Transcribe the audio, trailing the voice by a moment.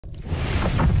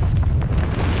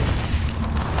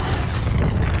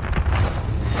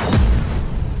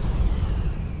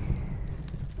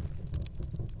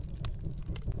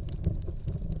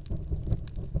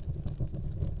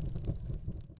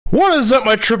What is up,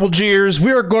 my Triple Gers?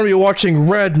 We are going to be watching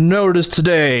Red Notice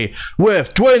today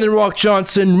with Dwayne "The Rock"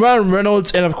 Johnson, Ryan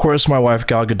Reynolds, and of course my wife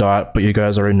Gal Gadot. But you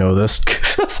guys already know this.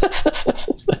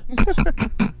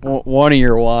 One of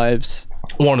your wives.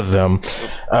 One of them.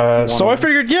 So I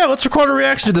figured, yeah, let's record a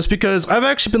reaction to this because I've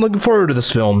actually been looking forward to this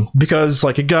film because,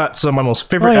 like, it got some of my most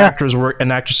favorite actors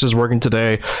and actresses working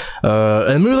today,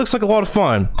 and the movie looks like a lot of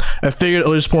fun. I figured it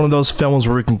was just one of those films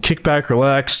where we can kick back,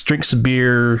 relax, drink some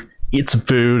beer, eat some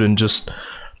food, and just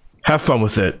have fun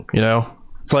with it, you know?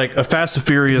 It's like a Fast and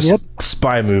Furious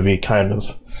spy movie, kind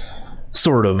of.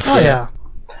 Sort of. Oh, yeah.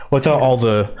 Without all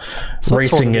the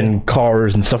racing and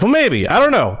cars and stuff. Well, maybe. I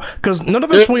don't know. Because none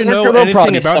of us really know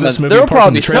anything about this movie apart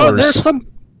from the trailers. There's some...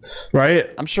 Right?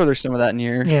 I'm sure there's some of that in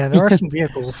here. Yeah, there are some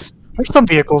vehicles. There's some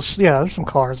vehicles. Yeah, there's some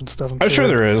cars and stuff. I'm sure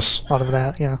there is. A lot of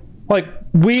that, yeah. Like,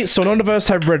 so none of us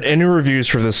have read any reviews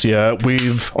for this yet.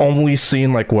 We've only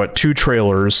seen, like, what, 2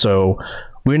 trailers, so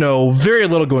we know very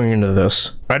little going into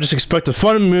this. I just expect a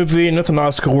fun movie, nothing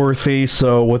Oscar-worthy,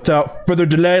 so without further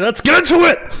delay, let's get into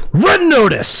it! Red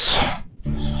Notice!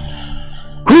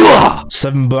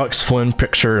 $7 Flynn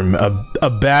picture, a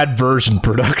bad version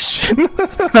production.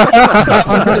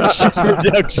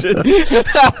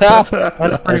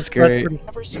 That's great.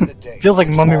 Feels like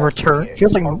Mummy Return.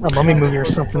 Feels like a Mummy movie or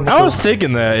something. I was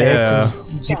thinking that, yeah.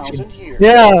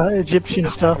 Egyptian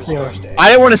stuff. Yeah. I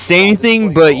didn't want to say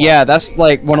anything, but yeah, that's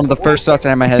like one of the first thoughts I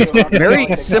had in my head. Very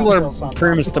similar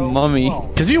premise to Mummy.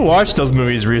 Because you watched those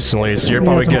movies recently, so you're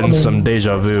probably getting some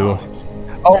deja vu.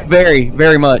 Oh, very,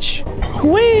 very much.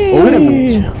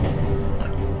 Whee!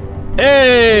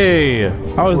 Hey!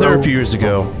 I was there a few years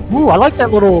ago. Ooh, I like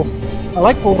that little. I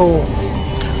like the little.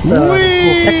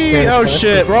 Whee! Oh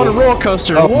shit! We're on a roller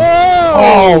coaster. Oh. Whoa!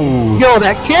 Oh, yo,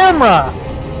 that camera!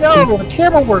 Yo, the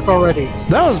camera work already.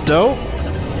 That was dope.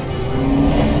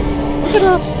 Look at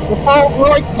us. We're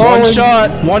like falling. One shot.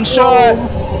 One shot.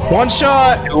 One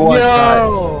shot.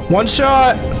 Yo. One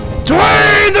shot.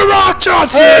 Dwayne "The Rock"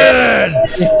 Johnson!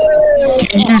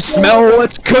 Can you smell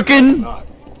what's cooking?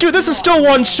 Dude, this is still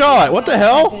one shot. What the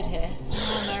hell?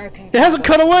 It hasn't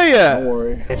cut away yet.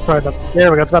 It's probably about to,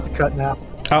 there we go. It's about to cut now.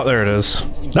 Oh, there it is.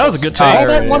 That was a good take. Oh,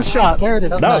 that one shot. There it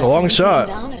is. That was a long shot.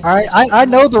 Alright, I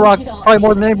know The Rock probably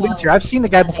more than anybody here. I've seen the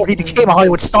guy before he became a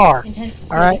Hollywood star.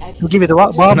 Alright? He'll give you the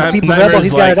Rock bomb, the People's Rebel,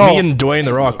 he's got it all. Me and Dwayne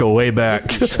 "The Rock" go way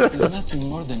back.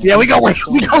 Yeah, we go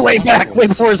way back, way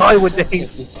before his Hollywood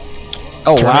days.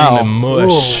 Oh, wow. Turning to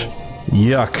mush.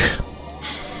 Yuck.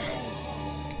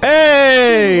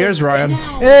 Hey, here's Ryan.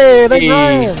 Hey, that's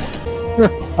Ryan.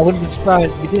 I wouldn't be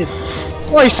surprised if he did.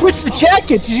 Well, he switched the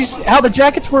jackets. Did you see how the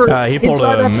jackets were he pulled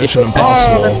inside a that? Mission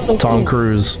Impossible. Oh, that's so Tom cool.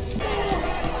 Cruise.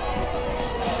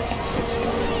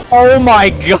 Oh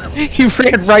my god, he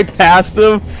ran right past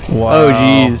him. Wow. Oh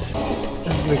jeez.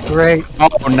 This is gonna be great.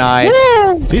 Oh nice.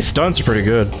 Woo! These stunts are pretty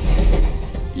good.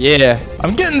 Yeah.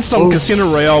 I'm getting some Casino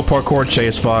Royale parkour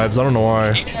chase vibes. I don't know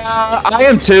why. Yeah, I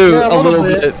am too, Yeah, a little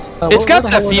bit. It's got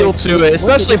that feel to it,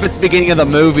 especially if it's the beginning of the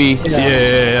movie.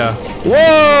 Yeah.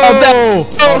 Whoa!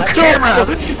 Oh, camera!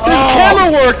 This camera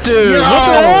work, dude! Yo! What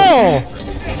the hell?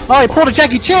 Oh, he pulled a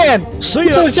Jackie Chan! See He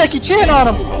ya. pulled a Jackie Chan on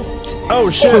him! Oh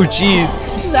shit! Oh jeez.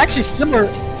 This is actually similar.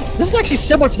 This is actually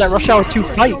similar to that Rush Hour 2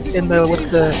 fight in the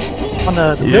on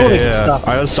the building and stuff.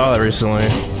 I just saw that recently.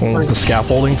 The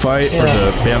scaffolding fight or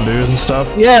the bamboos and stuff.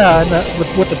 Yeah, and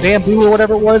with the bamboo or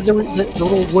whatever it was, the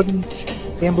little wooden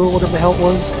bamboo or whatever the hell it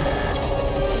was.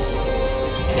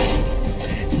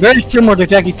 Very similar to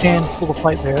Jackie Chan's little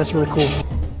fight there. That's really cool.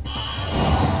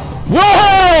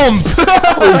 Whoa!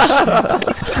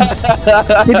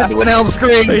 He did the Wilhelm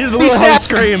scream. He did the Wilhelm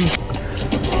scream.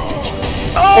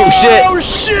 Oh shit! Oh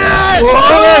shit!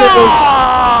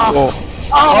 Whoa!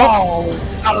 Oh!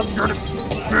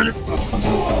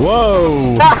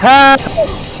 Whoa!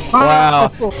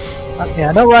 Wow. Yeah,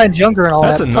 I know Ryan's younger and all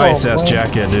That's that. a nice ass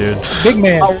jacket, dude. Big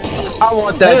man. I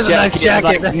want That that is a nice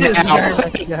jacket. That is a now.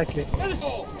 very nice jacket.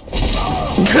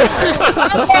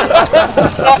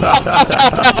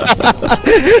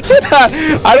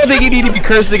 I don't think he needed to be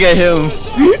cursing at him.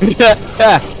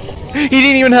 He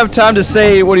didn't even have time to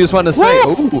say what he was wanting to say.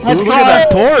 Woo! Ooh. Nice Look at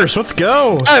that Porsche. Let's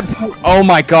go. Oh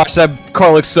my gosh, that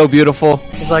car looks so beautiful.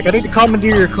 He's like, I need to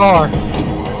commandeer your car. Commandeer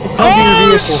your Oh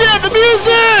vehicle. shit! The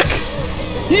music!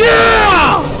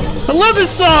 Yeah! I love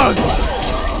this song.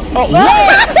 Oh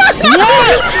what?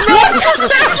 What? What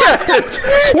just happened?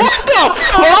 What the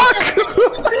fuck?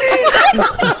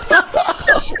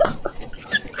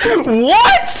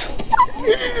 What?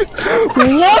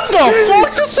 What the fuck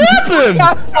just happened?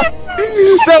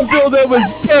 That build-up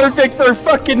was perfect for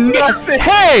fucking nothing.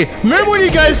 Hey, remember when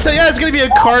you guys said, yeah, it's gonna be a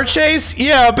car chase?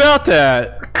 Yeah, about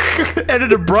that.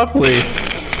 Ended abruptly.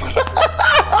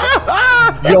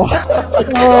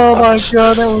 Oh my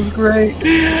god, that was great.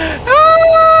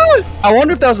 I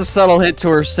wonder if that was a subtle hint to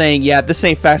her saying, "Yeah, this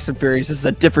ain't Fast and Furious. This is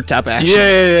a different type of action."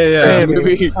 Yeah.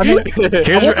 Maybe. I mean,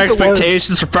 Here's your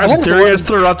expectations for Fast and Furious.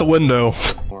 Throw it out the window.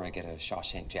 Or I get a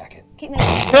Shawshank jacket. Keep me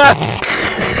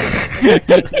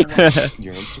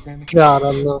Your Instagram account? God,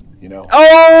 I love. You know.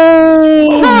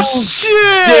 Oh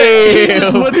shit! He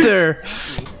just went there.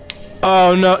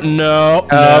 Oh no! Of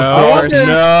course.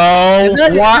 No!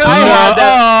 Why? I had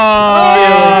that.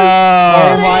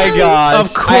 Oh my god!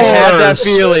 Of course! I had that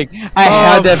feeling. I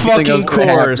had that feeling. Fucking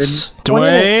course,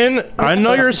 Dwayne. I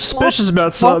know you're suspicious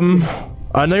about something.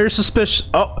 I know you're suspicious.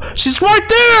 Oh, she's right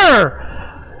there!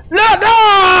 No!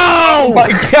 Oh my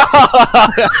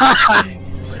god!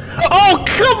 Oh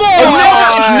come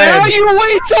on! Now you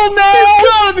wait till now? You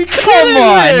gotta be kidding me!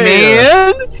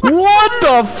 Man! What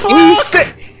the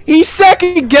fuck? He's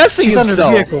second guessing She's under the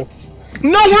himself. vehicle.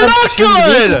 No, we're not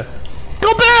good!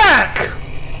 Go back!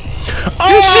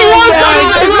 Oh, she was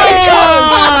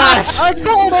I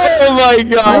called it! Oh my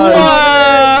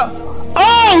god!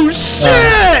 Oh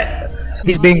shit!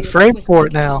 He's being framed for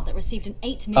it now.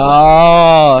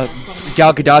 Oh,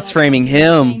 Gal Gadot's framing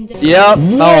him. Yep. Oh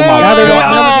my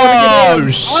god. Oh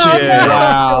shit!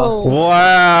 Wow!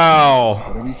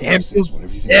 Wow!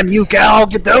 Damn you, Gal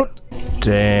Gadot!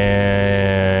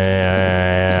 Damn!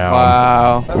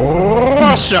 Wow. I'm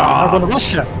Russia! going to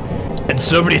Russia. And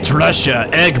Soviet Russia,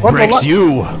 egg What the breaks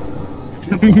you.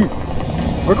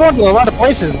 We're going to a lot of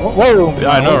places. Whoa! Yeah,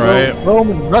 I know, right? Rome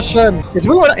and Russia. And it's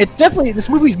moving. It's definitely this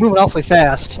movie's moving awfully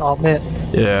fast. I'll admit.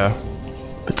 Yeah.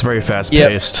 It's very fast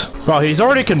paced. Wow, he's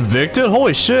already convicted?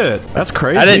 Holy shit. That's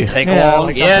crazy. That didn't take long.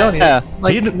 Like, I'm telling you. Yeah.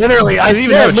 Like He didn't- literally, I did he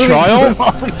said even have a movies trial? moving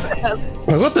awfully fast.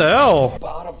 Like, what the hell?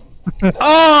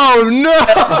 Oh no!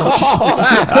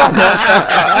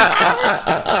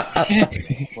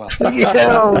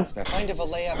 Yeah. Kind of a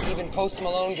layup, even Post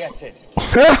Malone gets it.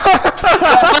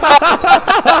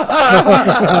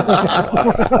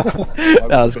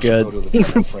 That was good.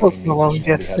 Even Post Malone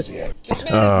gets it.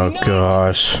 Oh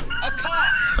gosh. A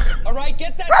cop! Alright,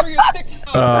 get that for your thick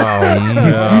son. Oh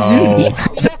no.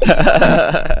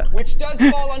 Which does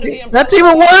fall under the That's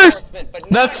even worse. but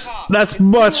not That's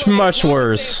much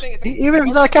worse. Even if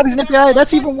he's not a cop, he's an FBI.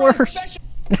 That's even worse.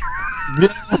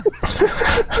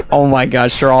 Oh my god,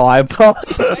 Cheryl, I apologize.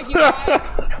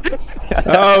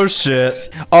 Oh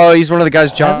shit. Oh, he's one of the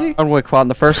guys John Wick fought in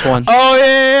the first one. Oh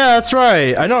yeah, that's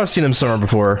right. I know I've seen him somewhere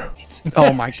before.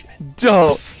 Oh my god.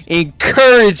 Don't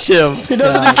encourage him. He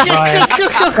doesn't.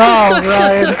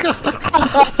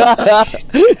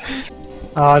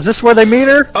 Oh, is this where they meet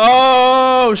her?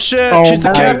 Oh shit! Oh, She's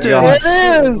the my captain. God.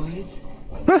 It is.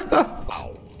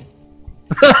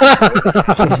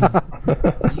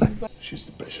 She's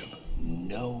the bishop.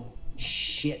 No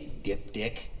shit,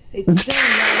 dipdick.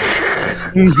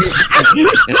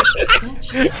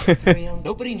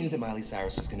 Nobody knew that Miley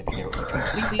Cyrus was going to be there. It was a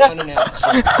completely unannounced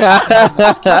show.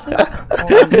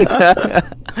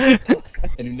 I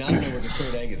do not know where the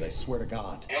third egg is, I swear to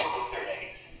God.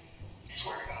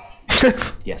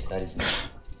 Yes, that is me.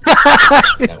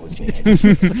 That was me. It's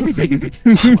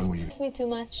me too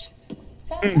much.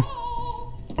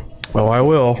 Well, I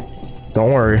will.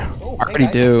 Don't worry. I already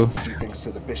do. Do things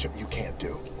to the bishop you can't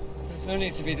do. There's no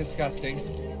need to be disgusting.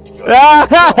 2, 1,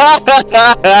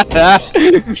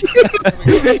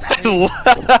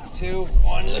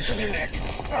 lift up your neck.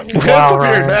 Wow,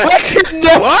 Ryan.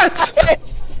 What?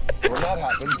 When that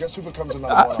happens, guess who becomes the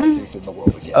number one athlete in the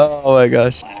world again? Oh my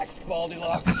gosh. Relax,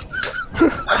 Baldilocks.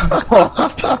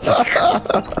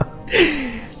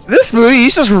 This movie,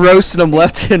 he's just roasting him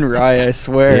left and right, I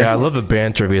swear. Yeah, I love the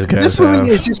banter these guys This have.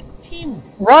 movie is just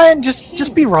Ryan.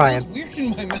 Just be Ryan. Weird in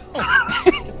my mouth.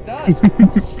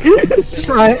 Just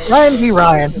Ryan be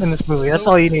Ryan in this movie. That's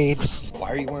all you need. Why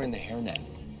are you wearing the hairnet?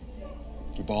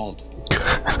 You're bald.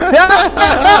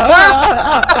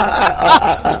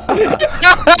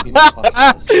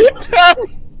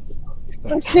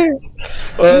 I can't.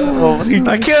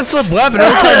 I can't stop laughing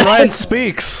every time Ryan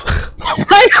speaks.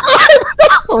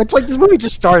 It's like this movie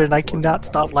just started and I cannot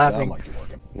stop laughing.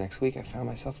 Next week, I found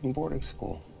myself in boarding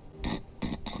school.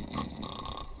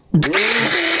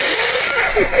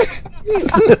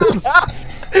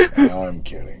 I'm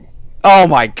kidding. Oh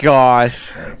my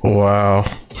gosh. Wow.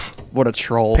 What a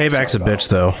troll. Payback's a bitch,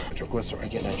 though. Nitroglycerin.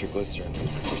 Get nitroglycerin.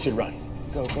 We should run.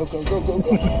 Go, go, go, go, go,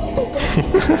 go, go, go.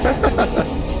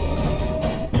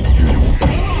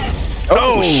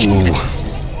 Oh!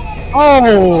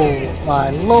 Oh my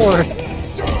lord!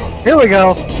 Here we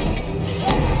go.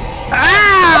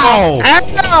 Ow!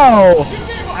 Ow!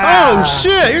 Oh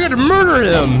shit! You're gonna murder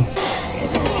him.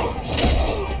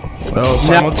 Oh,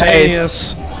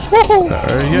 simultaneous. Woohoo!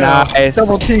 There you go. Nice.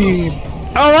 Double team.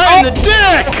 Oh, right in the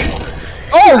dick!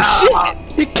 Oh shit!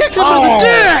 He kicked him in the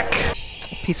dick!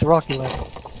 Piece of rocky left.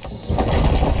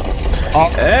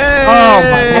 Hey! Oh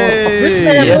my lord! This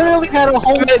man literally had a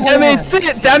whole That made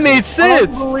sense. That made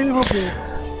sense. Unbelievable.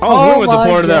 I was wondering what my the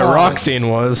point of that God. rock scene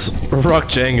was. Rock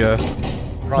Jenga.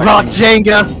 Rock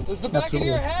Jenga. Does the back of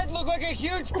your head look like a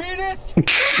huge penis?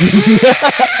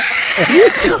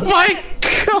 Oh my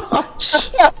gosh!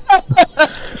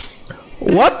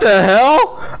 What the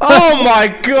hell? Oh my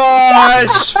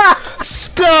gosh!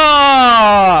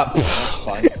 Stop!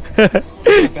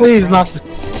 Please knock this.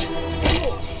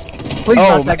 Please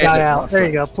Oh, knock that man. guy out. There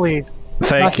you go. Please.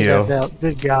 Thank Knock his you. ass out.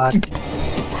 Good God.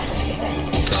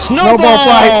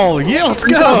 Snowball! Yeah, let's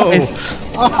go! Nice.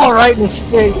 Oh, right in his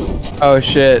face. Oh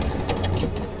shit!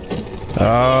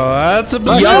 Oh, that's a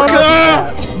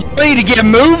Yoga! bazooka! We need to get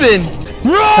moving.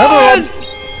 Run!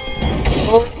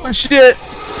 Oh shit!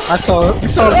 I saw it. We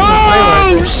saw this in the Oh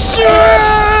trailer. shit!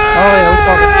 Oh, yeah, we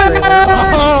saw the trailer.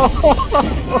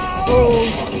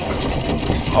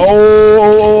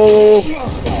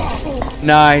 Oh,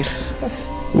 nice.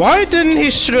 Why didn't he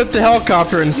shoot at the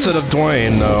helicopter instead of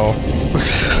Dwayne, though?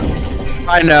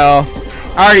 I know.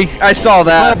 I saw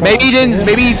that. Maybe he didn't.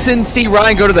 Maybe he didn't see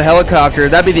Ryan go to the helicopter.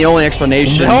 That'd be the only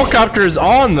explanation. The helicopter is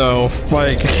on, though.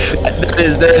 Like,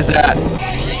 There is that.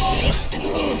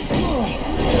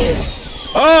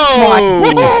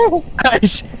 oh!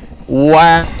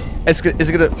 Wow. Is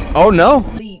it gonna? Oh no.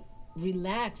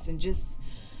 Relax and just.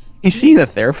 He's seeing a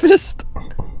therapist.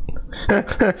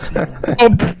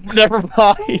 Oh, never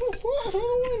mind.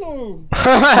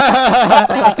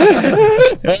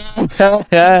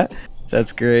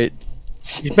 That's great.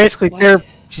 She's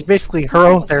basically her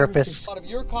own therapist. A lot of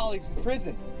your colleagues in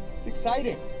prison. It's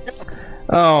exciting.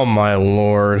 Oh my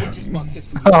lord.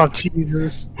 Oh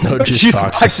Jesus. No juice Juice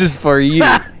boxes. boxes for you.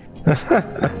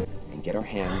 And get our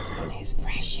hands on his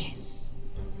precious.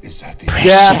 Is that the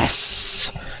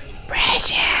Yes.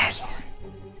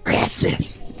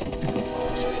 Francis.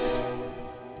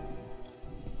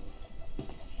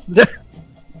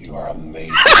 You are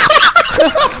amazing.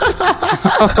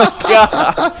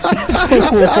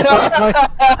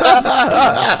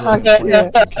 I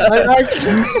can't. I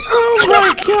can't.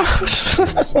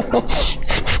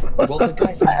 Well, the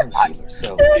guy's a arms dealer,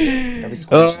 so every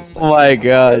Oh squash my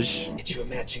gosh. Get you a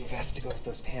matching vest to go with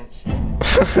those pants. I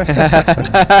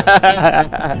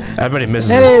bet he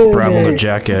misses Hey. his brown leather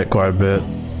jacket quite a bit.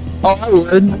 Oh, I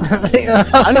would.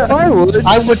 I would.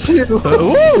 I would too.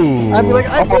 Ooh! I'd be like,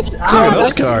 I miss. Look at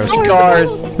those that's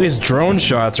cars. so These drone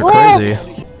shots are Oh.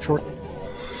 crazy. Short.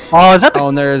 Oh, is that the? Oh,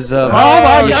 and there's Oh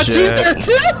my God, shit. she's there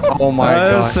too. Oh my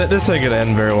This god. this ain't gonna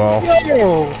end very well.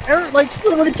 Yo, like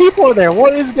so many people are there.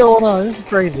 What is going on? This is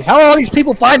crazy. How are all these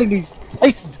people finding these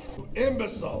places?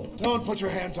 Imbecile! Don't put your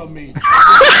hands on me.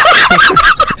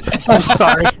 I'm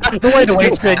sorry. The way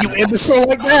Dwayne said you imbecile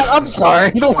like that. I'm sorry.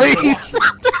 The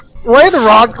way the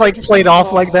Rock like played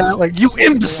off like that, like you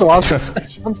imbecile.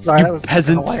 I'm sorry. That was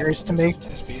peasant. hilarious to me.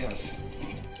 SBS.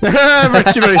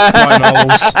 Too many spine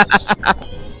holes.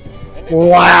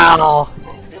 Wow.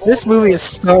 This movie is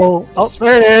so. Oh,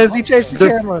 there it is. He changed the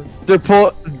camera.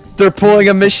 They're pulling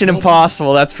a Mission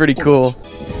Impossible. That's pretty cool.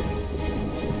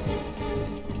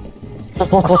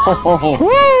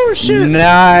 Woo! Shit!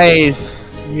 Nice.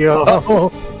 Yo.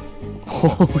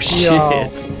 Oh shit.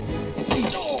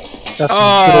 That's some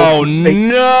Oh good old fake-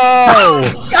 no!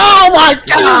 Oh my You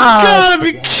God! gotta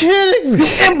be kidding me!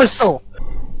 You imbecile!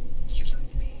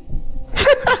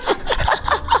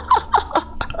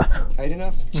 Tight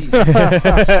enough?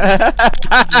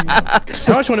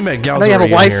 How much want to make Gal Now you have a Gadot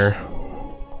in wife. here?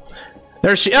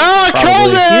 There she. Oh, I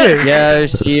called Probably. it! Yeah,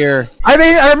 it's here. I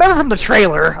mean, I remember from the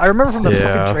trailer. I remember from the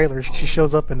Yeah. fucking trailer. She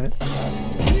shows up in it.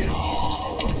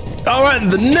 Oh, right in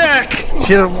the neck!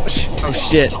 She doesn't, Oh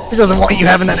shit. she doesn't want you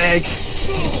having that egg.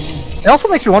 It also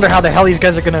makes me wonder how the hell these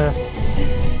guys are gonna,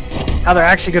 how they're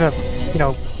actually gonna, you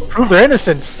know, prove their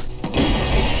innocence.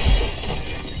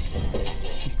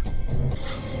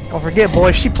 Don't forget,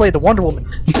 boys, she played the Wonder Woman.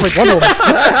 She played Wonder Woman.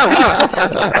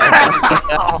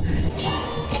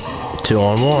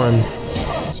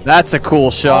 2-on-1. That's a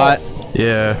cool shot.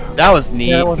 Yeah. That was neat.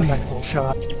 Yeah, that was a nice little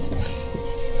shot.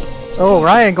 Oh,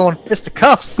 Ryan going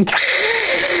fisticuffs. He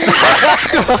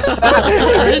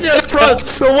just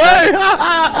runs away!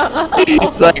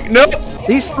 It's like, nope.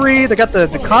 These three, they got the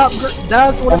cop,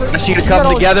 Daz, whatever. I should have They got come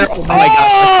all these together. people, Oh man. my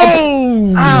gosh.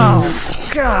 Oh! Oh,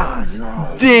 God.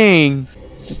 Ding.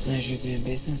 It's a pleasure doing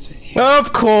business with you.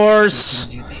 Of course!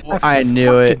 Do they I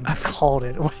knew it. I called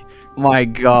it. My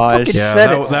gosh. Fucking Yeah,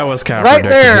 said it. that was kind of Right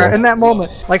there in that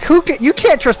moment. Like, you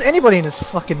can't trust anybody in this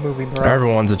fucking movie, bro.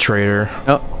 Everyone's a traitor.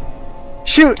 No.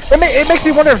 Shoot, it makes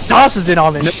me wonder if Doss is in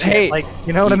on this shit. Hey, like,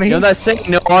 you know what I mean? You know that saying,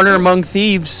 no honor among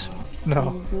thieves?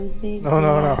 No,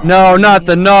 No, not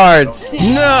the Nards.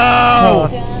 No!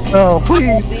 no,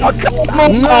 please. Oh,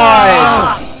 come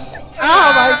on!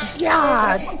 Oh my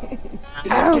god!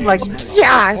 Oh my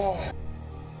gosh!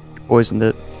 Poisoned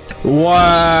it. Oh,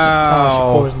 Wow! she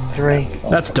poisoned the drink.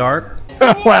 That's dark.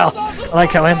 Well, I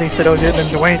like how Anthony said oh shit, and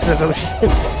then Dwayne says oh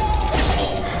shit.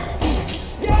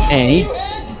 Hey.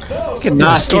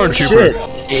 Cannot Stormtrooper. shit,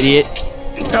 idiot.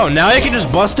 Oh, now he can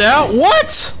just bust out?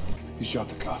 What? He shot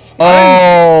the cuff.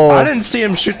 Oh. I didn't see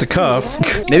him shoot the cuff.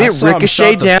 Maybe I it saw him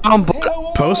ricocheted shot the down, but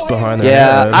post behind their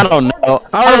yeah, head. I don't know.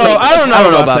 I don't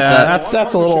know about that.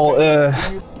 That's a little.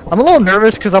 I'm a little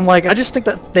nervous because I'm like, I just think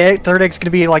that the third egg's gonna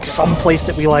be like some place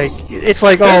that we like. It's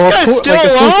like, This oh, guy's still like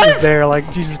the alive? is there, like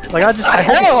Jesus, like I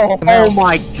hope. Oh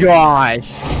my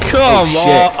gosh. Come shit.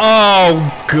 on!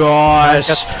 Oh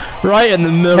gosh! Right in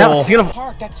the Now middle. it's gonna.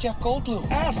 Park, that's Jeff Goldblum.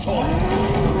 Asshole.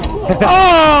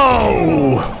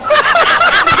 Oh!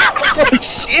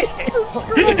 Shit.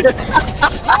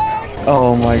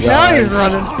 Oh my god. Now he's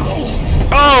running.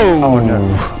 Oh! Oh no.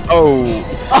 Oh.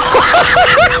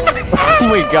 Oh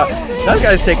my god. That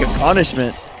guy's taking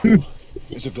punishment.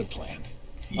 It's a good plan.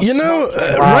 You know,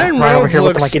 Wow, Ryan Ryan over Reynolds here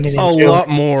looking looks like Indiana a Jones. lot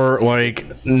more like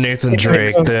Nathan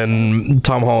Drake than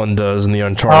Tom Holland does in the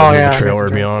Uncharted Oh, movie yeah, trailer, Nathan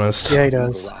to be Drake. honest. Yeah, he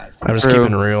does. I'm just True.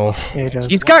 keeping it real. Yeah, he does.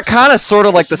 He's got kind of sort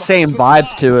of like the same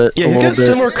vibes to it. Yeah, a he's little got bit.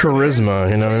 similar charisma,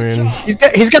 you know what I mean?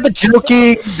 He's got the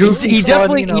jokey, goofy, He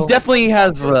definitely fun, you know. he definitely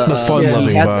has The fun-loving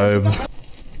he has- vibe.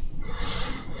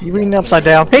 You reading upside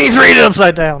down? He's reading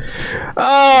upside down.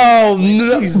 Oh,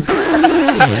 no. Jesus.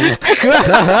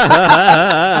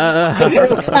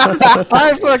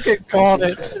 I fucking called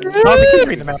it. I think he's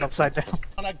reading them out upside down.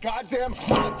 On a goddamn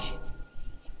hunch.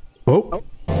 Oh,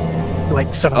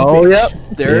 Like son of a Oh bitch. yep,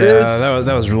 there it is. yeah,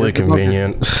 that was really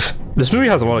convenient. This movie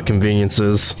has a lot of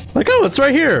conveniences. Like, oh, it's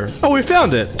right here. Oh, we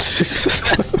found it.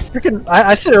 Freaking,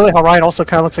 I said earlier how Ryan also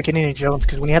kind of looks like Indiana Jones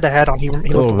because when he had the hat on, he looked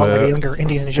a lot like a younger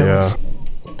Indiana Jones.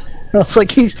 It's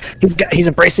like he's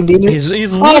embracing the Indiana.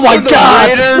 He's Oh my the God!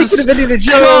 Raiders. Speaking of Indiana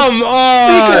Jones. Come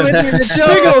on! Speaking of Indiana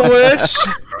Speaking of which,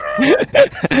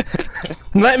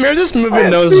 Nightmare, this movie Yeah,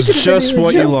 knows speaking of just Indiana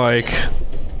what you Jones. like.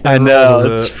 I and know.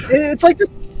 rolls It's, with it. It's like this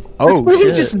movie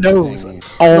just knows.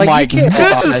 oh Like, my you can't-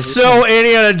 god. This is so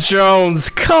Indiana Jones.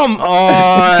 Come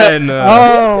on.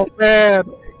 Oh man!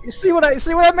 You see what I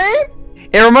mean?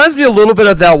 It reminds me a little bit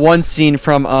of that one scene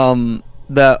from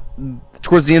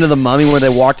towards the end of The Mummy where they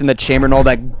walked in the chamber and all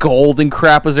that gold and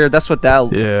crap was there. That's what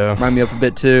that Yeah. reminded me of a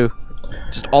bit too.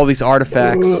 Just all these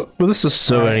artifacts. Well, this is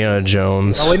so Indiana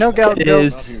Jones. Oh, we know Gal. It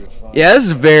is. Yeah, this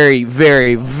is very,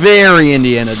 very, very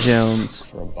Indiana Jones.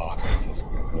 For a box that says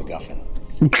MacGuffin.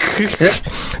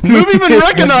 The movie even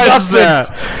recognizes MacGuffin.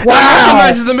 that. Wow.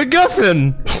 Recognizes the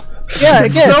MacGuffin. Yeah,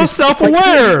 It's again. so like,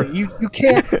 self-aware. seriously, you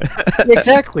can't.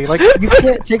 Exactly. Like you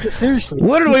can't take it seriously.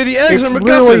 Literally, the eggs It's are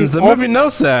literally MacGuffins. The all- movie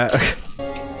knows that.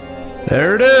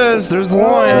 There it is. There's the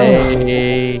line.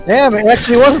 Hey. Damn, it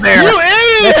actually was there. You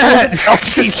idiot! Oh,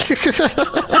 jeez.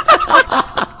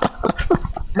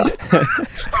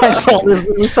 I saw this.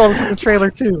 We saw this in the trailer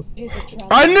too.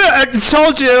 I knew. I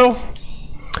told you.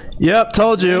 Yep,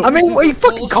 told you. I mean, we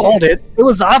fucking called it. It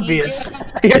was obvious.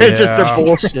 It's just Yeah. a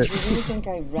bullshit.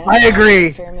 I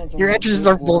agree. Your entrances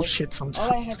are bullshit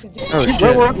sometimes. Oh, shit.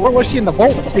 Where was she in the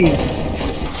vault? See,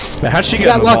 How'd she she get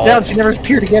got in the locked vault? down. She never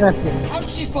appeared again after. How did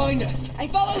she find us? I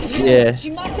followed you. Yeah. She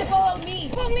must have followed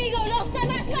me. Conmigo los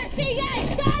demás me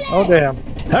siguen. Dale. Oh damn.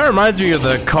 That reminds me of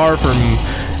the car from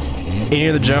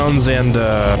Indiana Jones and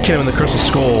Kingdom of the Crystal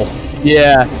Skull.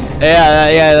 Yeah.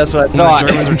 Yeah, that's what I When the thought.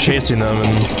 Germans were chasing them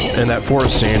in that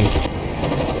forest scene.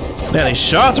 Man, these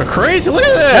shots are crazy. Look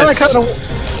at Now that this. kind of.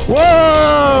 Whoa!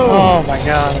 Oh my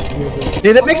god, that's beautiful.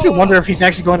 Dude, it makes me wonder if he's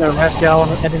actually going to arrest Gal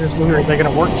and in this movie, or are they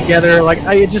going to work together? Like,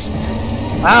 I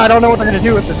don't know what they're going to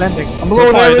do with this ending. I'm a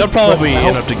little nervous. They'll probably but I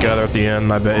end hope- up together at the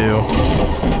end, I bet you.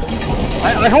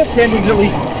 I hope the ending's at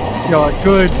least, a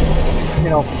good,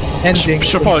 ending.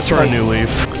 She'll probably It's turn a like- new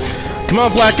leaf. Come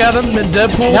on, Black Adam and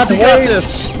Deadpool, Not the you got way-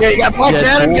 this. Yeah, you got Black Deadpool.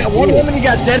 Adam, you got Wonder Woman, you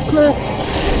got Deadpool.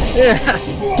 Yeah.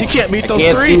 You can't beat those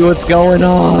Can't three. see what's going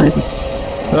on.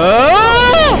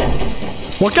 Oh!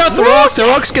 Look out, The Rock! The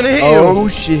Rock's gonna hit Oh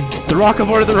shit. you! The Rock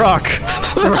avoided The Rock.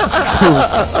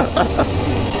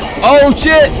 Oh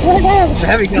shit. Whoa,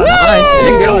 heavy gun. Nice.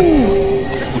 Big gun.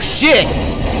 Oh shit.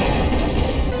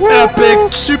 Epic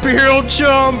superhero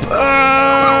jump!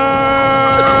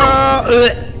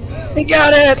 He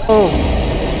got it! Oh.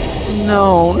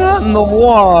 No, not in the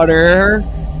water.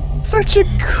 Such a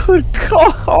good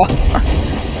call.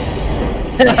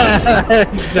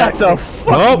 That's a fucking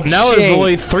Well, now there's shame.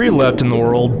 only 3 left in the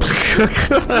world.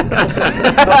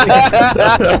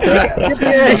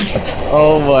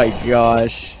 Oh my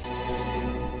gosh.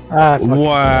 Ah, fuck.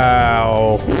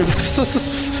 Wow.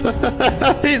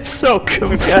 It's so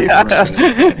confused.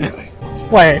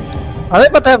 Wait, are they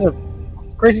about to have a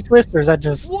crazy twist, or is that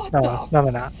just... No,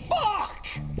 they're not.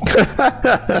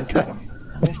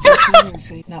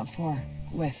 Not for.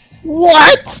 With.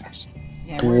 What?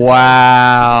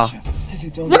 Wow.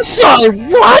 I'm sorry,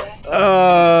 what?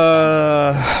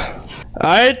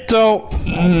 I don't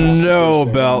know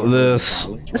about this.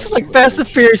 This is like Fast and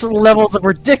Furious levels of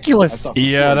ridiculous.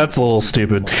 Yeah, that's a little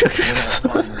stupid.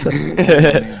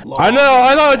 I know,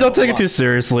 I don't take it too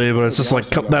seriously, but it's just like,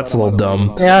 that's a little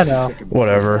dumb. Yeah, I know.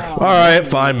 Whatever. Alright,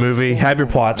 fine, movie. Have your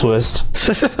plot twist.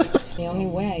 The only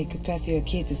way I could pass you a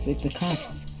key to sleep the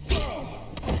cops.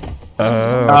 Okay.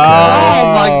 Oh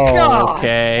my god!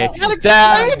 Okay.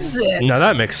 That explains it! No,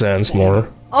 that makes sense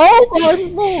more. Oh my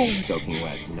lord! Soaking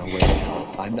wet, so no way in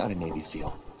hell. I'm not a Navy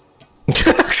SEAL.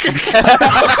 Third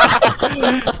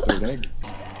egg.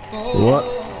 What?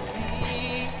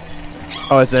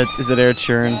 Oh, is it air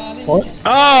churn? What?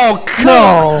 Oh, come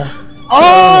No!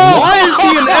 Oh! Why is he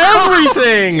in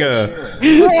everything?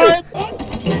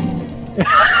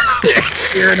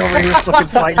 Sheeran over here fucking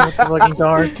fighting with the fucking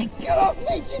guards. Get off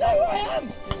me! Do you know who I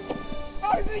am?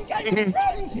 I think I'm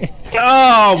friends!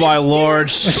 Oh my lord!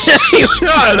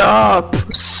 Shut up!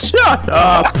 Shut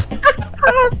up!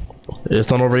 It's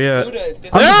not over yet. I'm just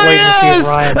waiting to see it,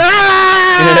 Ryan.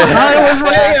 I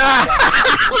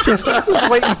was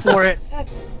waiting for it.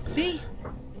 See?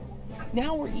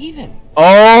 Now we're even.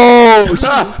 Oh!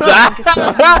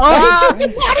 Oh,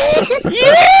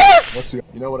 Yes!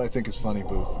 You know what I think is funny,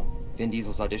 Booth? Vin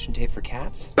Diesel's audition tape for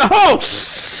Cats? Oh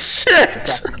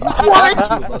shit!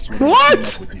 What?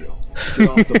 What? With you. Get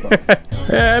off the boat.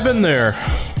 Yeah, I've been there.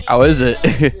 How is it?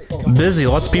 Busy,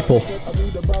 lots of people.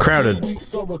 Crowded.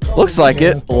 Looks like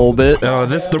it, a little bit.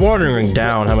 They're watering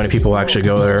down how many people actually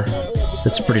go there.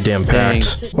 It's pretty damn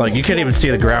packed. Like, you can't even see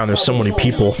the ground, there's so many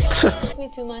people. Me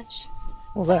too much.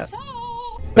 What was that?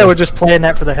 They were just playing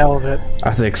that for the hell of it.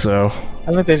 I think so.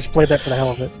 I think they just played that for the hell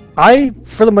of it.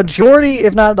 For the majority,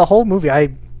 if not the whole movie, I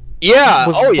Yeah.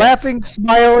 was Oh yeah. laughing,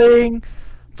 smiling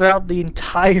throughout the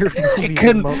entire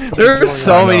movie. There's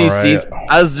so many I know, scenes. right?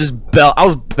 I was just I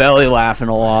was belly laughing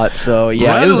a lot. So yeah,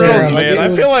 Ryan it was Reynolds, really like, man.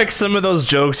 it I feel was- like some of those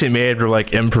jokes he made were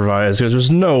like improvised because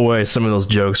there's no way some of those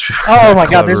jokes. Were Oh my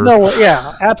god, there's clever. no way.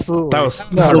 Yeah, absolutely. That was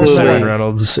no, absolutely. Ryan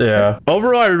Reynolds. Yeah.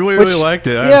 Overall, I really Which- liked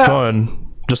it. I yeah. had fun.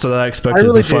 Just as I I expected.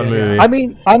 really It's a fun did. movie. I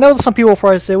mean, I know some people will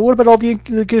probably say, "What about all the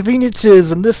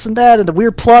conveniences and this and that and the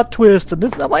weird plot twist and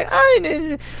this?" And I'm like,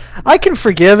 I can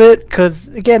forgive it because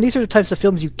again, these are the types of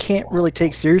films you can't really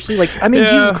take seriously. Like, I mean, Yeah.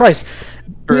 Jesus Christ,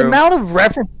 the True. amount of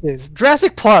references,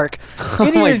 Jurassic Park, my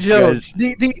Indiana Jones,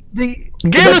 gosh. the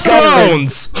Game of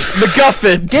Thrones.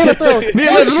 MacGuffin. Game of Thrones.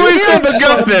 Yeah, literally said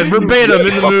MacGuffin verbatim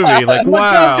in the movie. Like,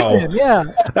 wow, MacGuffin, yeah.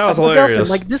 that was MacGuffin. hilarious.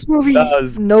 Like this movie That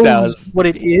was- knows what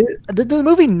it is. The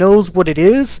movie knows what it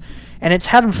is, and it's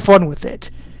having fun with it.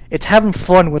 It's having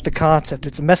fun with the concept.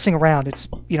 It's messing around. It's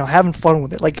having fun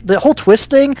with it. Like the whole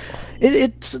twist thing,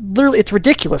 it's literally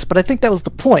ridiculous. But I think that was the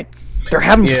point. They're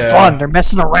having Yeah. fun. They're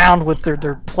messing around with they're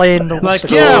playing the Like,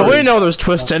 the yeah, story. we know there's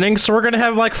twist endings, so we're gonna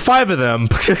have like 5 of them.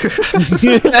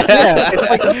 Yeah, it's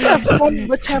like let's have fun.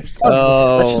 Let's have fun. with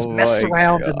it. Let's just Oh mess my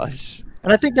around. gosh.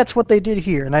 And I think that's what they did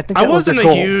here. And I think I that was the wasn't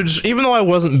goal. a huge, even though I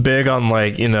wasn't big on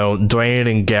like Dwayne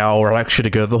and Gal were actually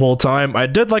good the whole time. I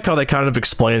did like how they kind of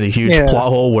explained the huge Yeah. plot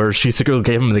hole where she secretly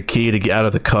gave him the key to get out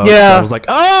of the cuffs. Yeah. So I was like,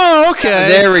 oh, okay.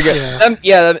 There we go.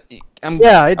 Yeah. I'm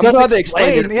Yeah, it I'm does glad they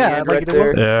explained explain. it. Yeah, right like there there.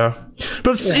 was. Yeah.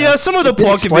 But Yeah. yeah, some of the It did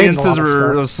plot explain a lot conveniences of were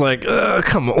stuff. just like,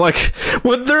 come on. Like,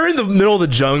 when they're in the middle of the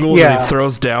jungle and Yeah. he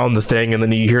throws down the thing and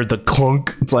then you hear the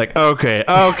clunk, it's like, okay,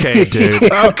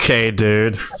 dude. Okay,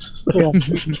 dude. Yeah.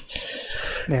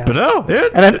 Yeah. But no,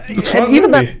 And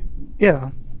even that, yeah.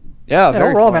 Yeah, Yeah, very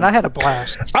overall, fun. man, I had a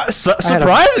blast.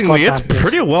 Surprisingly, fun it's time with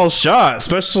pretty well shot,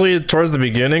 especially towards the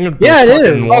beginning. Yeah, it The is.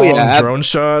 fucking Oh, long yeah. drone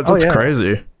shots. Oh, It's yeah.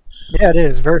 crazy. Yeah, it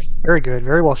is very, very good,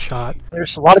 very well shot.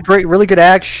 There's a lot of really good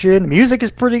action. Music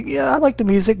is pretty. Yeah, I like the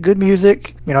music. Good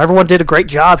music. Everyone did a great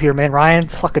job here, man. Ryan,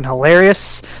 fucking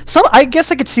hilarious. I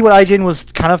guess I could see what IGN was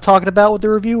kind of talking about with the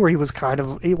review, where he was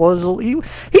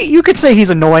you could say he's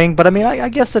annoying, but I mean, I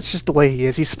guess that's just the way he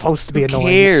is. He's supposed to be Who annoying.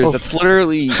 He's cares? supposed That's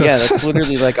literally that's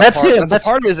literally like a That's part, him. That's That's- a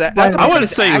part of his. That's I wouldn't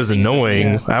say he was acting.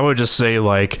 annoying. I would just say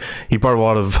like he brought a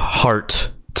lot of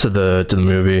heart to the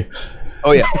movie.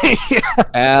 Oh yeah,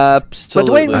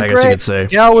 absolutely. But Dwayne was I guess you great. could say.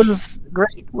 Gal was great.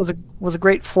 Was a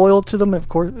great foil to them, of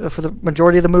course, for the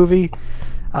majority of the movie.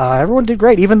 Everyone did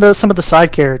great. Even some of the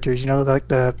side characters. You know, like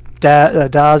the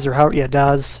Daz or how? Yeah,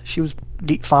 Daz. She was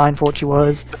fine for what she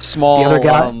was. Small. The other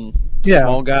guy. Yeah.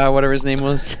 Small guy, whatever his name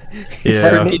was.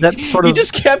 Yeah. That sort He of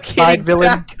just kept side getting villain.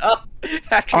 back up.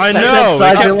 I that know.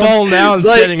 side He kept villain. falling down and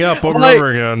Like, standing up over and like-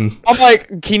 over again. I'm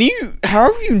like, can you? How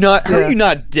are you not? How are you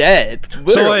not dead? So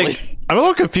Literally. like, I'm a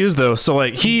little confused though. So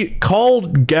like, he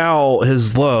called Gal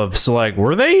his love. So like,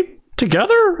 were they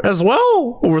together as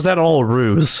well, or was that all a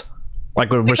ruse? Like,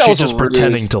 was that she was a just ruse.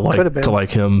 pretending to Could've been.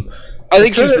 like him? I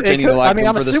think she was It could- pretending it to like could- I mean, him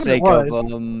I'm for the assuming sake it of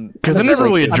was. Because they never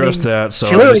really I addressed mean, that, so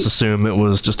she I literally- just assume it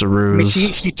was just a I mean, ruse.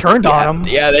 she turned on him.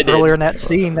 yeah, they did. Earlier in that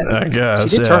scene. I guess.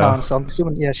 She did turn yeah. on him, so I'm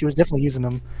assuming, yeah, she was definitely using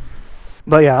him.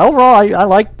 But yeah, overall, I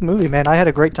liked the movie, man. I had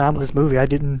a great time with this movie. I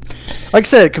didn't, like I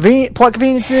said, plot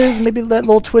conveniences. Maybe that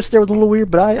little twist there was a little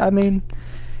weird, but I mean,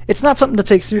 it's not something to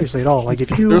take seriously at all. Like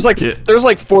if you, There was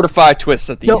like 4 to 5 twists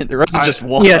at the Don't- end. There wasn't just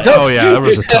one. yeah, don't- Oh yeah, there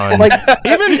was a ton. like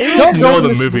even don't in the go middle in of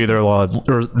this- the movie,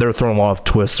 they're throwing a lot of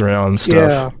twists around and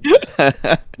stuff.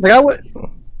 yeah, like I would.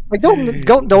 Like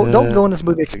don't go in this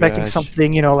movie expecting gosh.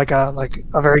 something, you know, like a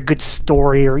very good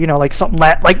story or, you know, like something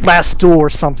like Last Duel or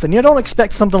something. You don't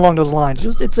expect something along those lines.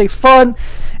 Just it's a fun,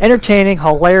 entertaining,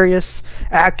 hilarious,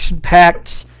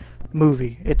 action-packed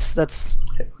movie. You're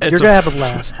gonna have a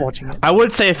blast watching it. I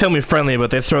would say family friendly,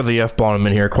 but they throw the F-bomb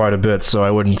in here quite a bit, so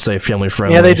I wouldn't say family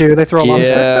friendly. Yeah, they do. They throw a lot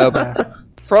Yeah, of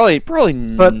probably.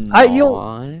 But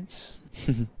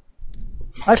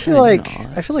I feel like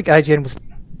IGN was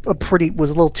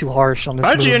a little too harsh on this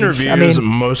movie. IGN reviews I mean,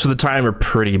 most of the time are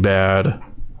pretty bad.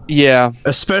 Yeah,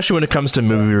 Especially when it comes to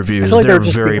movie reviews, feel like they're they're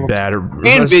just very being bad.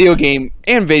 and video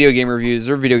game reviews.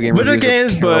 Their video game Video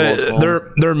reviews games, are terrible as but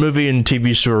well. their movie and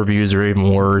TV show reviews are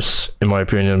even worse, in my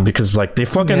opinion, because like they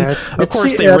fucking, Yeah, of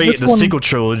course, they yeah, rate this the one- sequel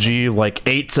trilogy like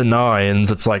 8s and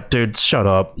 9s. It's like, dude, shut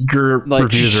up. Your Like,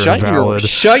 reviews are invalid.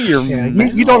 shut your yeah,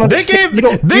 mouth. you don't They understand. gave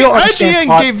you don't understand IGN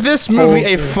plot. gave this movie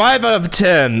a Oh, 5 out of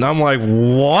 10. I'm like,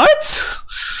 what?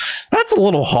 That's a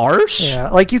little harsh. Yeah,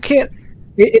 like you can't.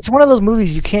 It's one of those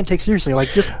movies you can't take seriously.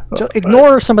 Like just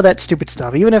ignore some of that stupid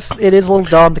stuff, even if it is a little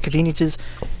dumb. The conveniences.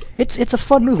 It's a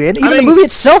fun movie, and even the mean, movie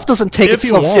itself doesn't take if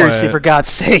you itself seriously. want- For God's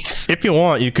sakes. If you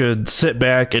want, you could sit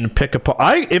back and pick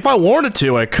apart. If I wanted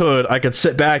to, I could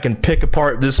sit back and pick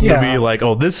apart this movie. Yeah. Like,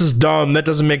 oh, this is dumb. That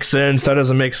doesn't make sense. That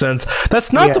doesn't make sense.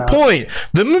 That's not the Yeah. point.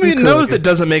 The movie You could. knows it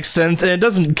doesn't make sense and it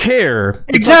doesn't care.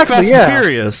 It's Exactly, like Fast yeah. and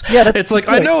Furious. Yeah, that's it's like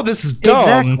the I point. know this is dumb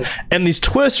Exactly. and these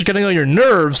twists are getting on your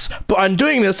nerves, but I'm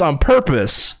doing this on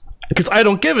purpose because I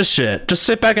don't give a shit. Just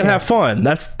sit back and have fun.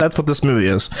 That's what this movie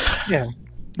is. Yeah,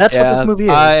 that's what this Yeah, movie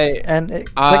is.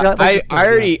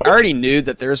 I already knew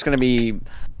that there's going to be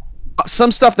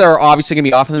some stuff that are obviously going to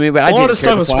be off in the movie, but I A lot didn't of care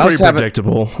stuff to is point. I pretty just haven't-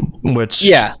 predictable, which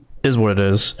Yeah, is what it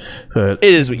is. But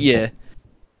it is. Yeah,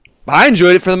 I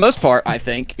enjoyed it for the most part. I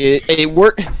think it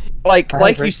worked. Like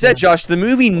agree, you said, yeah. Josh, the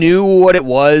movie knew what it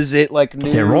was. It like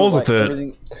knew. it rolls like, with it.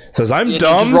 everything. Says I'm It just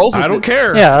dumb. rolls with I don't it.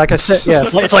 care. Yeah, like I said. Yeah,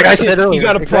 it's like I said earlier. You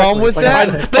got a problem Exactly. with It's like I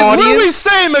that? said. They literally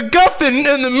say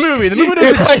MacGuffin in the movie. The movie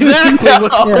knows exactly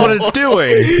what it's doing.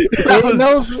 It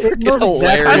knows exactly. That's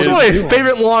hilarious. one what of it's my doing.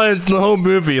 favorite lines in the whole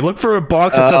movie. Look for a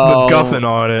box that says Oh. MacGuffin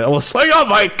on it. I was like, oh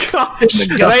my god.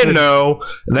 MacGuffin. They know.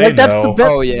 They Like that's the know.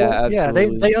 best. Oh, yeah, yeah.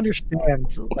 absolutely. They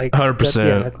understand. Like 100%. that,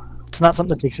 yeah, it's not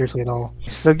something to take seriously at all.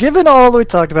 So, given all that we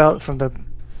talked about from the,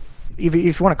 if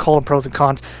you want to call them pros and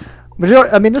cons,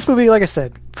 I mean, this movie, like I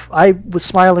said, I was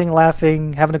smiling,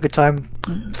 laughing, having a good time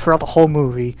throughout the whole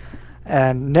movie,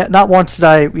 and not once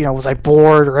did was I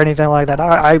bored or anything like that.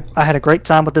 I had a great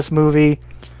time with this movie.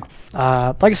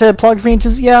 Like I said, plot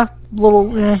conveniences, yeah, a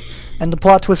little, and the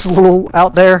plot twist is a little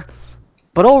out there.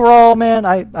 But overall, man,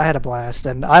 I had a blast,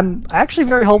 and I'm actually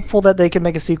very hopeful that they can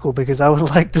make a sequel because I would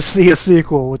like to see a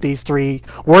sequel with these three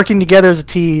working together as a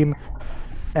team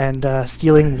and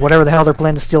stealing whatever the hell they're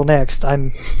planning to steal next.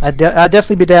 I'd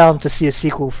definitely be down to see a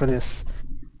sequel for this.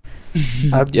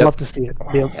 I'd Yep. love to see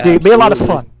it. Be a lot of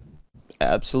fun.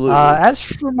 Absolutely. As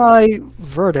for my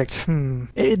verdict,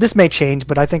 this may change,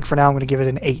 but I think for now I'm going to give it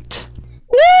an 8.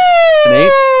 An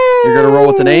 8? You're gonna roll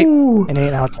with an 8? An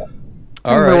 8 out of 10.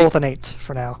 All I'm gonna right. roll with an 8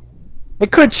 for now.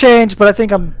 It could change, but I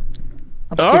think I'm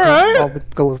sticking. right.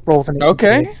 I'll roll with an 8.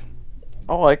 Okay.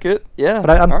 I like it. Yeah. But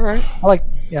I'm- all right.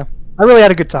 I really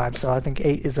had a good time, so I think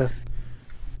 8 is a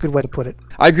good way to put it.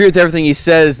 I agree with everything he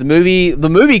says. The movie.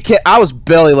 I was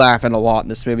belly laughing a lot in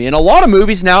this movie, and a lot of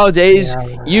movies nowadays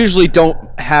Yeah. usually don't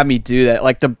have me do that.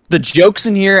 Like the jokes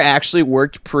in here actually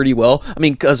worked pretty well. I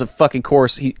mean, because of fucking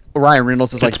course, Ryan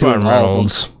Reynolds is like It's doing Ryan all of them.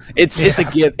 Reynolds.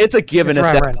 It's a given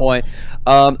at that right. point.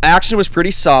 Action was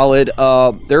pretty solid.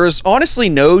 There was honestly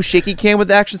no shaky cam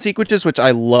with action sequences, which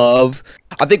I love.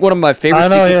 I think one of my favorite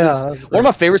one of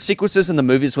my favorite sequences in the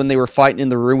movie is when they were fighting in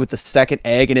the room with the second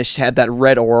egg and it had that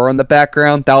red aura in the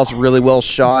background. That was really well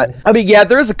shot. I mean, yeah,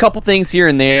 there's a couple things here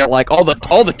and there, like all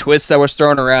the twists that was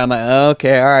thrown around. I'm like,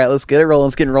 okay, all right, let's get it rolling,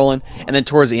 let's get it rolling. And then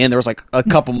towards the end, there was like a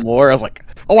couple more. I was like,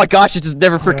 oh my gosh, it just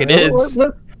never freaking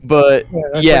is. But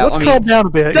yeah, let's calm down a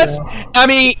bit. I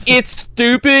mean, it's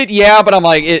stupid, yeah, but I'm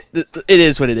like, it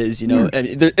is what it is, you know.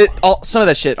 And some of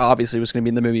that shit obviously was going to be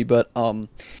in the movie, but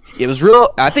it was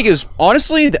real. I think it was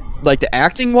honestly like the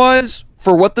acting wise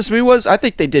for what this movie was. I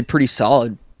think they did pretty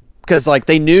solid because like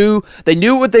they knew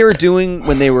what they were doing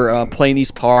when they were playing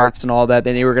these parts and all that.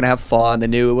 They knew they were going to have fun. They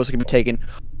knew it wasn't going to be taken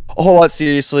a whole lot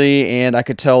seriously, and I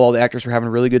could tell all the actors were having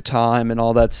a really good time and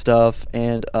all that stuff.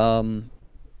 And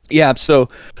yeah, so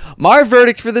my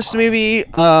verdict for this movie,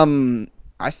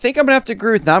 I think I'm gonna have to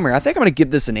agree with Namir. I think I'm gonna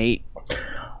give this an 8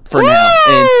 for now.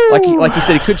 And like you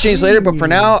said, it could change later, but for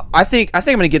now, I think I'm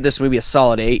gonna give this movie a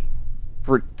solid 8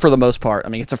 for the most part. I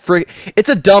mean, it's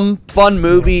a dumb, fun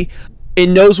movie. It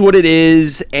knows what it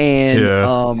is,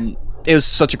 and it was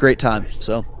such a great time.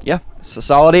 So yeah, it's a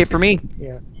solid 8 for me.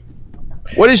 Yeah.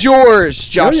 What is yours,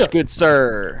 Josh, good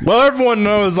sir? Well, everyone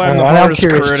knows I'm the hardest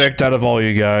critic out of all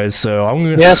you guys, so I'm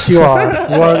gonna... Yes, you are.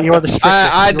 You are the strictest.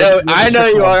 I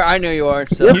know you are.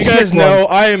 So. You guys know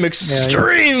I am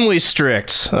extremely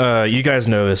strict. You guys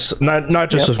know this.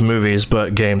 Not just with movies,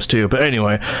 but games too. But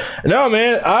anyway, no,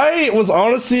 man, I was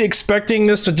honestly expecting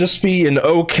this to just be an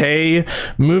okay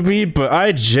movie, but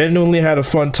I genuinely had a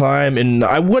fun time, and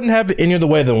I wouldn't have it any other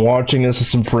way than watching this with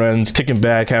some friends, kicking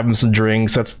back, having some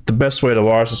drinks. That's the best way to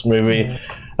watch this movie.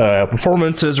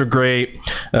 Performances are great.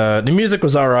 The music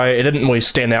was alright. It didn't really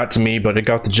stand out to me, but it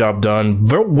got the job done.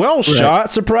 Well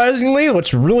shot, surprisingly,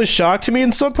 which really shocked me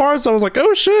in some parts. I was like,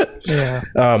 oh shit. Yeah.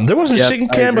 There wasn't shaking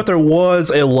cam, but there was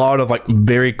a lot of like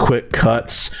very quick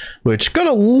cuts, which got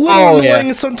a little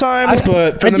annoying sometimes,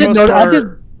 but for the most part...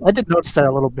 I did notice that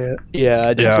a little bit. Yeah,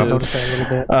 I did too. Notice that a little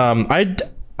bit.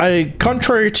 I,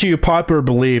 contrary to popular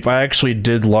belief, I actually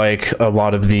did like a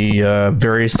lot of the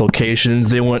various locations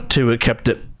they went to. It kept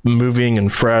it moving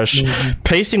and fresh.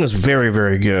 Pacing was very,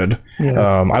 very good.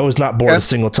 I was not bored a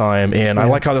single time, and I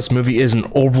like how this movie isn't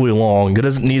overly long. It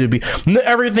doesn't need to be...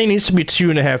 Everything needs to be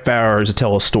 2.5 hours to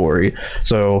tell a story.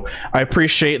 So I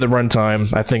appreciate the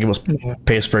runtime. I think it was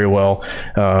paced very well.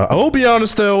 I will be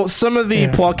honest, though, some of the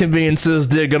plot conveniences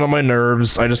did get on my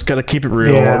nerves. I just gotta keep it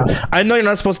real. I know you're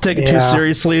not supposed to take it too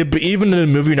seriously, but even in a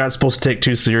movie you're not supposed to take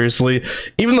too seriously,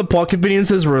 even the plot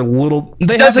conveniences were a little...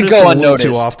 They doesn't go unnoticed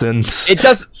too often.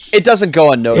 It doesn't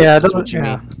go unnoticed. Yeah, that's what you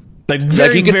mean. Like,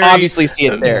 you can obviously see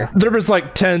it there. There was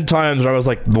like 10 times where I was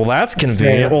like, well, that's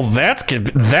convenient. Well, that's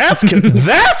convenient.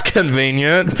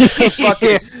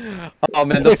 Oh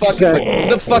man,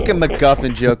 the fucking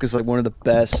MacGuffin joke is like one of the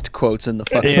best quotes in the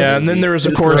fucking movie. And then there was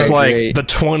of course like the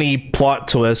 20 plot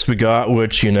twists we got,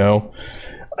 which, you know,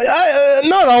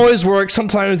 not always work.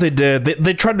 Sometimes they did.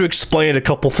 They tried to explain a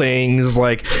couple things,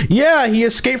 like, yeah, he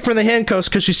escaped from the handcuffs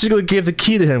because she secretly gave the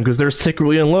key to him because they're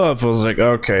secretly in love. I was like,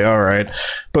 okay, all right.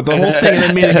 But the whole thing and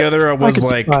then me together, I was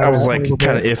like kind of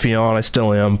iffy on. I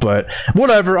still am, but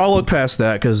whatever. I'll look past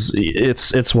that because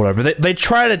it's whatever. They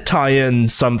try to tie in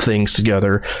some things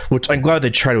together, which I'm glad they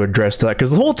try to address that,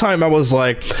 because the whole time I was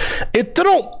like, if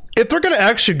they're gonna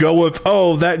actually go with,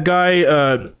 oh, that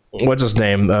guy, what's his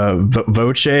name?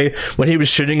 Voce, when he was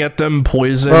shooting at them,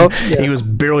 poison, he was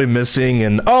barely missing,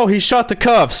 and oh, he shot the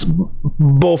cuffs.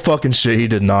 Bull fucking shit, he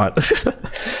did not. So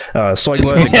I'm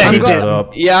glad they cleared that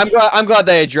up. Yeah, I'm glad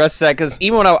they addressed that, because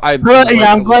even when I'm glad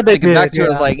they did. Back to it, I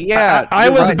was like, yeah, I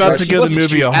was about to give the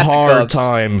movie a hard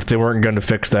time if they weren't going to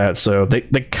fix that. So they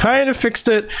kind of fixed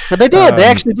it. But they did. They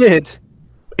actually did.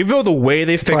 Even though the way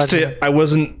they fixed it, I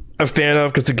wasn't a fan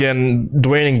of, because again,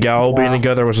 Dwayne and Gal being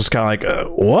together was just kind of like,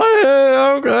 what?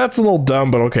 Okay, that's a little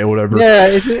dumb, but okay, whatever.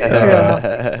 No,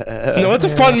 it's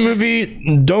a fun movie.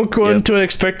 Don't go into it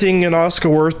expecting an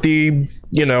Oscar-worthy,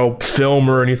 you know, film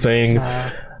or anything.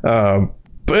 But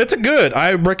it's good.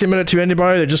 I recommend it to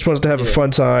anybody that just wants to have a fun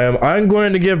time. I'm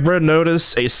going to give Red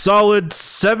Notice a solid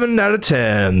 7 out of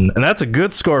 10, and that's a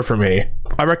good score for me.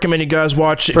 I recommend you guys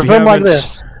watch it. For a film like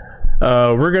this.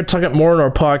 We're going to talk about more in our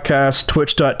podcast,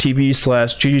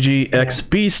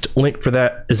 twitch.tv/ggxbeast. Link for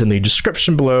that is in the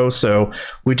description below. So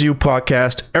we do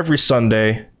podcast every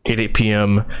Sunday, 8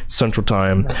 p.m. Central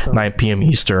Time, 9 p.m.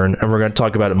 Eastern, and we're going to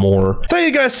talk about it more. Thank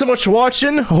you guys so much for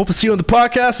watching. I hope to see you on the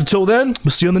podcast. Until then, we'll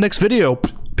see you on the next video.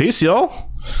 Peace, y'all.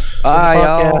 Bye,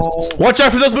 y'all. Watch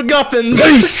out for those MacGuffins.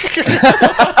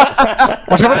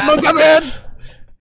 Watch out for the MacGuffin.